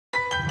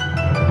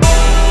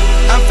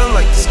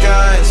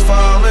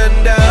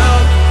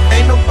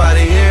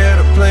nobody here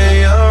to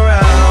play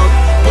around.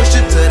 Push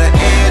it to the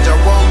edge, I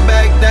won't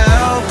back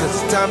down,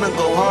 cause it's time to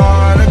go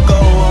hard or go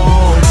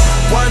home.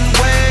 One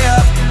way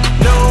up,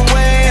 no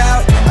way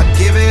out, I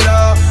give it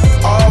all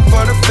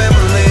for the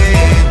family.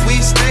 We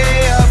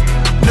stay up,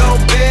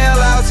 no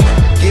bailouts,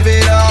 give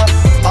it all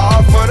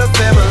for the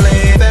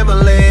family.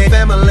 Family,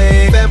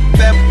 family,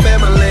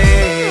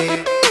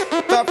 family.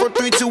 5, 4,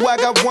 3, 2, I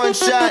got one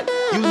shot.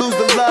 You lose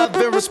the love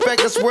and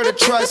respect, that's where the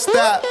trust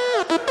stop.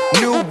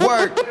 New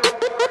work,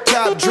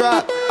 top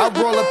drop, I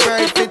roll up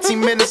every 15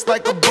 minutes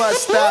like a bus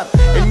stop.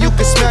 And you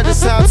can smell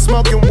just how I'm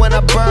smoking when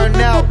I burn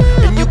out.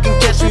 And you can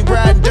catch me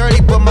riding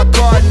dirty, but my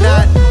car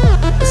not.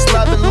 It's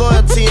love and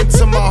loyalty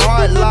into my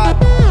heart lot.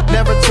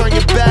 Never turn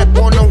your back,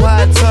 won't know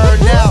how it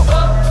turned out.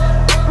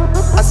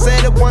 I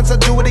said it once, I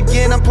do it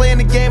again. I'm playing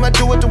the game, I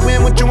do it to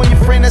win. With you and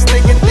your friend that's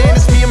thinking then.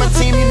 It's me and my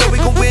team, you know we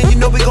gon' win. You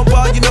know we gon'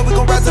 ball, you know we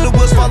gon' rise till the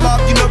wheels fall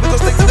off. You know we gon'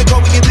 stick to the goal,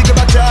 we can think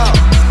about y'all.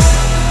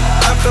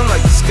 I feel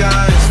like the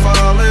sky is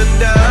falling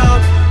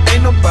down.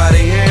 Ain't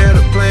nobody here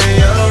to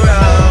play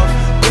around.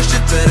 Push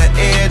it to the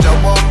edge, I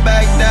won't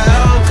back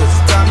down, cause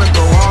it's time to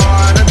go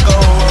hard and go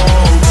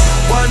home.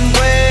 One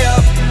way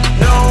up,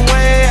 no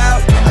way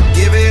out, I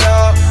give it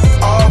all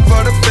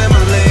for the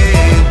family.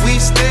 We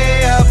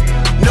stay up,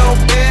 no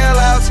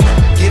bailouts,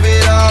 give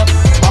it all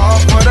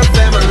for the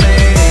family.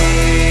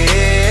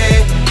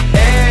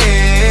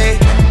 Hey,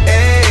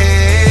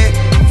 hey,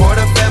 for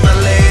the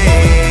family.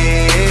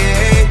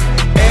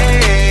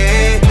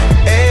 Hey,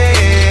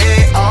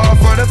 hey, all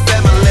for the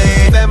family.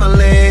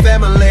 Family,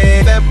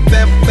 family,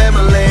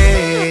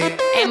 family.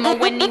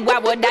 M-O-N-E, why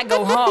would I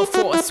go hard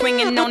for?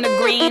 Swinging on the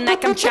green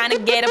like I'm trying to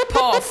get a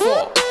paw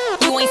for.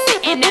 You ain't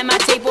sitting at my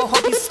table,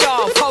 hope you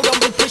starve. Hold on,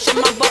 be pushing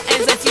my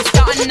buttons as you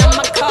starting on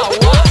my car.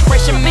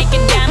 Pressure make a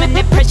diamond,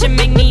 that pressure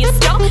make me a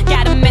star.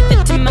 Got a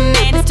method to my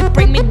madness to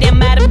bring me down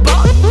by the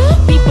bar.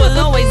 People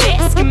always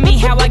asking me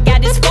how I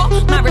got this far.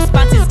 My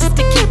response is just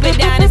to keep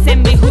it honest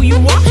and be who you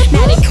are.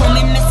 Now they call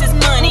me Mrs.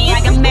 Money,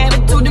 I got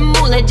married to the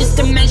moolah. Just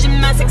to measure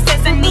my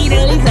success, I need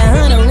at least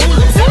 100